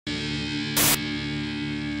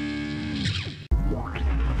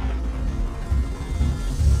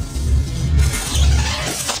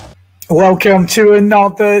Welcome to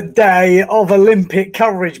another day of Olympic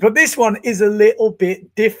coverage, but this one is a little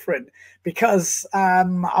bit different because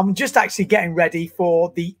I'm just actually getting ready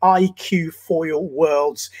for the IQ Foil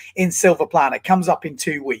Worlds in Silver Plan. It comes up in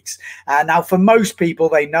 2 weeks. Now, for most people,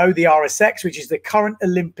 they know the RSX, which is the current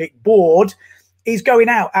Olympic board, is going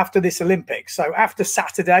out after this Olympics. So after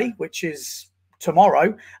Saturday, which is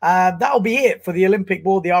tomorrow, that'll be it for the Olympic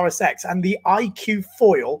board, the RSX, and the IQ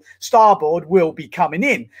Foil starboard will be coming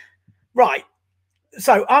in. Right,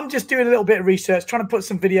 so I'm just doing a little bit of research, trying to put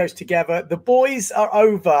some videos together. The boys are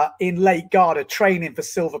over in Lake Garda training for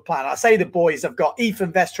Silver Plan. I say the boys, I've got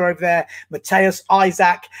Ethan Vestra over there, Matthias,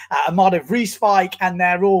 Isaac, Amado Vrieswijk, and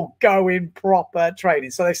they're all going proper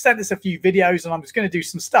training. So they've sent us a few videos and I'm just going to do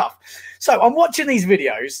some stuff. So I'm watching these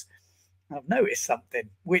videos and I've noticed something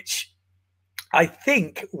which I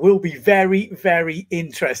think will be very, very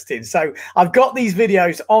interesting. So I've got these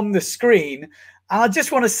videos on the screen and I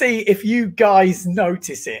just want to see if you guys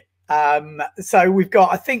notice it. So we've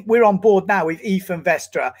got, I think we're on board now with Ethan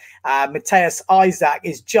Vestra. Matthias Isaac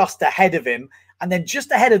is just ahead of him. And then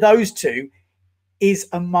just ahead of those two is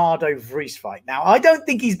Amado Vrieswijk. Now, I don't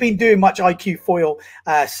think he's been doing much IQ foil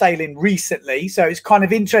sailing recently. So it's kind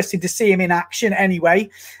of interesting to see him in action anyway.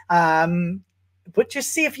 But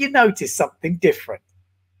just see if you notice something different.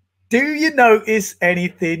 Do you notice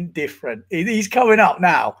anything different? He's coming up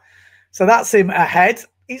now. So that's him ahead.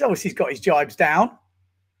 He's obviously got his jibes down.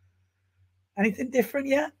 Anything different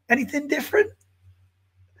yet? Anything different?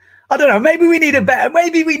 I don't know. Maybe we need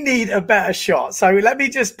a better shot. So let me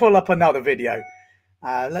just pull up another video.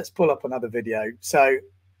 Let's pull up another video. So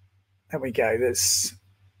there we go.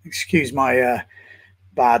 Excuse my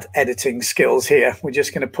bad editing skills here. We're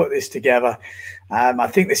just going to put this together. I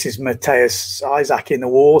think this is Matthias Isaac in the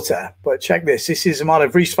water. But check this. This is Amado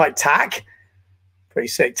Vrieswijk tack. Pretty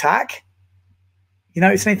sick tack. You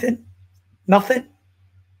notice anything? Nothing?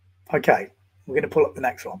 Okay. We're going to pull up the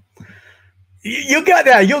next one. You'll get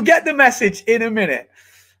there. You'll get the message in a minute.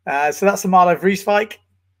 So that's Amado Vrieswijk.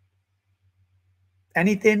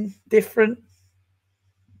 Anything different?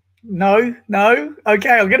 No? No?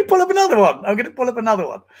 Okay. I'm going to pull up another one. I'm going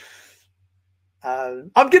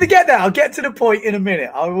to get there. I'll get to the point in a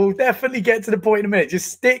minute. I will definitely get to the point in a minute.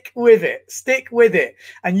 Just stick with it. Stick with it.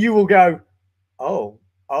 And you will go, oh,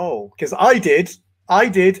 because I did,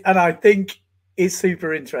 and I think it's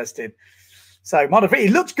super interesting. So, he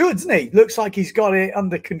looks good, doesn't he? Looks like he's got it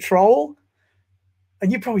under control.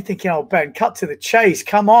 And you're probably thinking, oh, Ben, cut to the chase.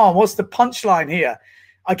 Come on, what's the punchline here?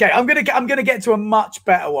 Okay, I'm gonna get to a much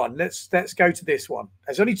better one. Let's go to this one.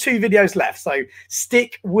 There's only 2 videos left, so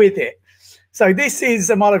stick with it. So this is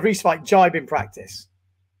Amado Vrieswijk jibing practice.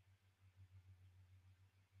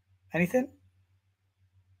 Anything?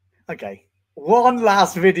 Okay. One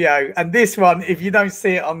last video, and this one, if you don't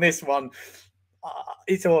see it on this one,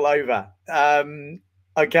 it's all over.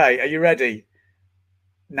 Okay, are you ready?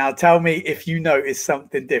 Now tell me if you notice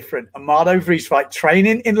something different. Amado Vrieswijk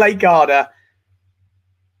training in Lake Garda.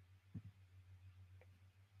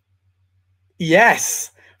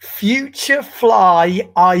 Yes, Future Fly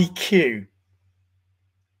IQ.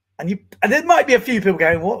 And there might be a few people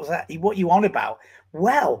going, what was that? What are you on about?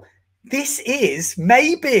 Well, this is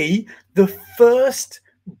maybe the first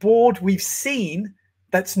board we've seen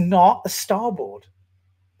that's not a starboard.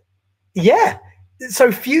 Yeah.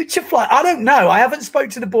 So Future Fly, I don't know. I haven't spoke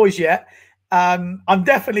to the boys yet. I'm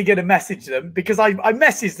definitely going to message them because I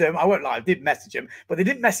messaged them. I won't lie, I did message them, but they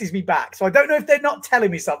didn't message me back. So I don't know if they're not telling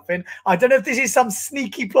me something. I don't know if this is some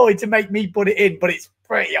sneaky ploy to make me put it in, but it's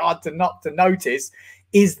pretty hard to not to notice.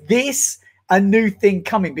 Is this a new thing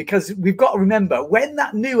coming? Because we've got to remember when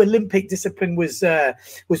that new Olympic discipline was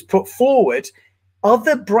put forward,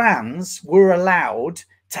 other brands were allowed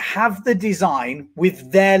to have the design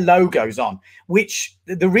with their logos on, which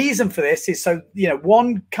the reason for this is so,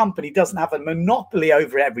 one company doesn't have a monopoly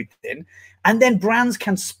over everything. And then brands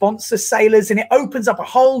can sponsor sailors and it opens up a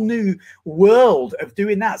whole new world of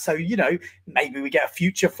doing that. So, maybe we get a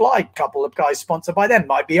Future Fly, couple of guys sponsored by them,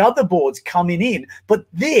 might be other boards coming in. But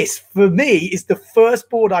this, for me, is the first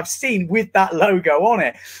board I've seen with that logo on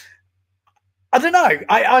it. I don't know.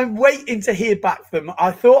 I'm waiting to hear back from them.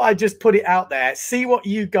 I thought I'd just put it out there, see what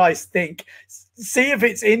you guys think, see if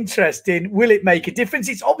it's interesting. Will it make a difference?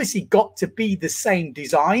 It's obviously got to be the same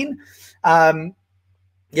design.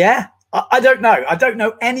 Yeah, I don't know. I don't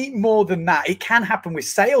know any more than that. It can happen with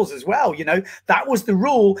sails as well. That was the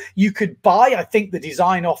rule. You could buy, I think, the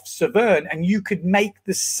design off Severn and you could make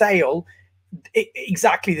the sail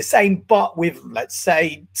exactly the same, but with, let's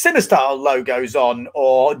say, Cinestyle logos on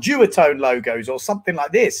or Duotone logos or something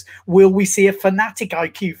like this. Will we see a Fanatic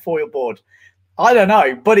IQ foil board? I don't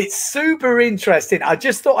know, but it's super interesting. I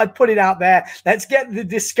just thought I'd put it out there. Let's get the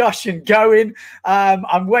discussion going.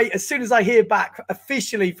 I'm wait as soon as I hear back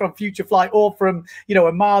officially from Future Flight or from, you know,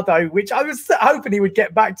 Amado, which I was hoping he would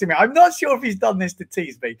get back to me. I'm not sure if he's done this to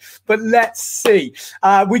tease me, but let's see.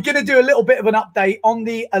 We're going to do a little bit of an update on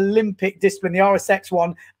the Olympic discipline, the RSX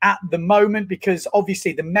one at the moment, because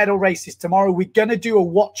obviously the medal race is tomorrow. We're going to do a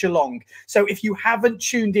watch along. So if you haven't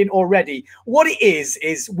tuned in already, what it is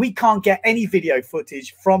we can't get any video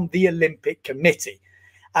footage from the Olympic Committee.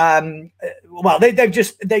 Well, they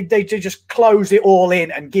just close it all in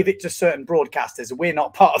and give it to certain broadcasters. We're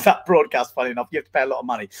not part of that broadcast, funny enough. You have to pay a lot of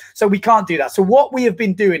money, so we can't do that. So what we have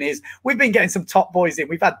been doing is we've been getting some top boys in.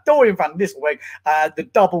 We've had Dorian van Nistelrooy, the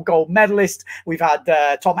double gold medalist. We've had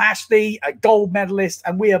Tom Ashley, a gold medalist,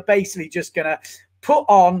 and we are basically just going to put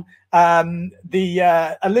on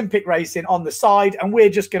the Olympic racing on the side, and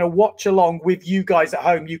we're just going to watch along with you guys at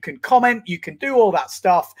home. You can comment, you can do all that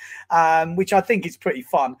stuff, which I think is pretty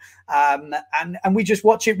fun, and we just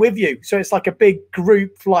watch it with you. So it's like a big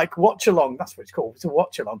group like watch along. That's what it's called. It's a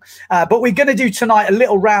watch along. But we're going to do tonight a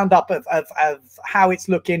little roundup of how it's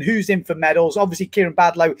looking, who's in for medals. Obviously Kieran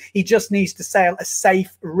Badlow, he just needs to sail a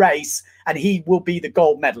safe race and he will be the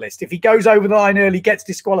gold medalist. If he goes over the line early, gets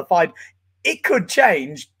disqualified, it could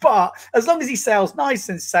change, but as long as he sails nice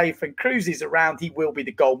and safe and cruises around, he will be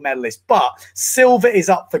the gold medalist. But silver is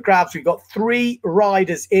up for grabs. We've got 3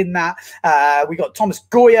 riders in that. We've got Thomas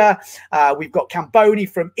Goya, we've got Camboni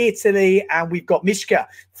from Italy, and we've got Mishka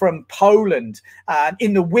from Poland.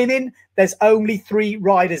 In the women, there's only 3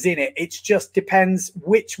 riders in it. It just depends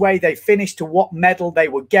which way they finish to what medal they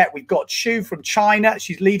will get. We've got Xu from China.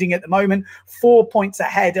 She's leading at the moment, 4 points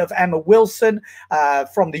ahead of Emma Wilson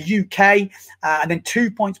from the UK. And then 2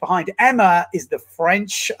 points behind Emma is the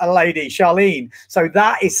French lady, Charlene. So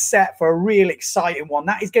that is set for a real exciting one.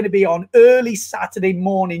 That is going to be on early Saturday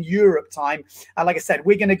morning Europe time. And like I said,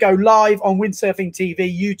 we're going to go live on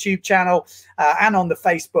Windsurfing.TV YouTube channel and on the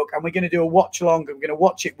Facebook, and we're going to do a watch along. We're going to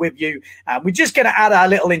watch it with you. We're just going to add our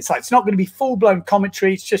little insight. It's not going to be full-blown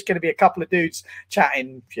commentary. It's just going to be a couple of dudes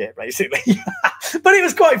chatting shit, basically. But it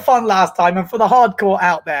was quite fun last time, and for the hardcore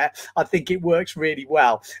out there, I think it works really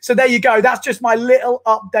well. So there you go. That's just my little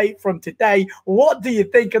update from today. What do you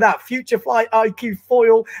think of that Future Flight IQ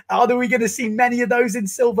foil? Are we going to see many of those in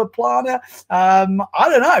Silver Plana? I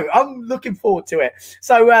don't know. I'm looking forward to it.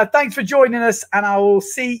 So thanks for joining us, and I will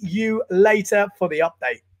see you later for the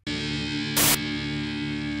update.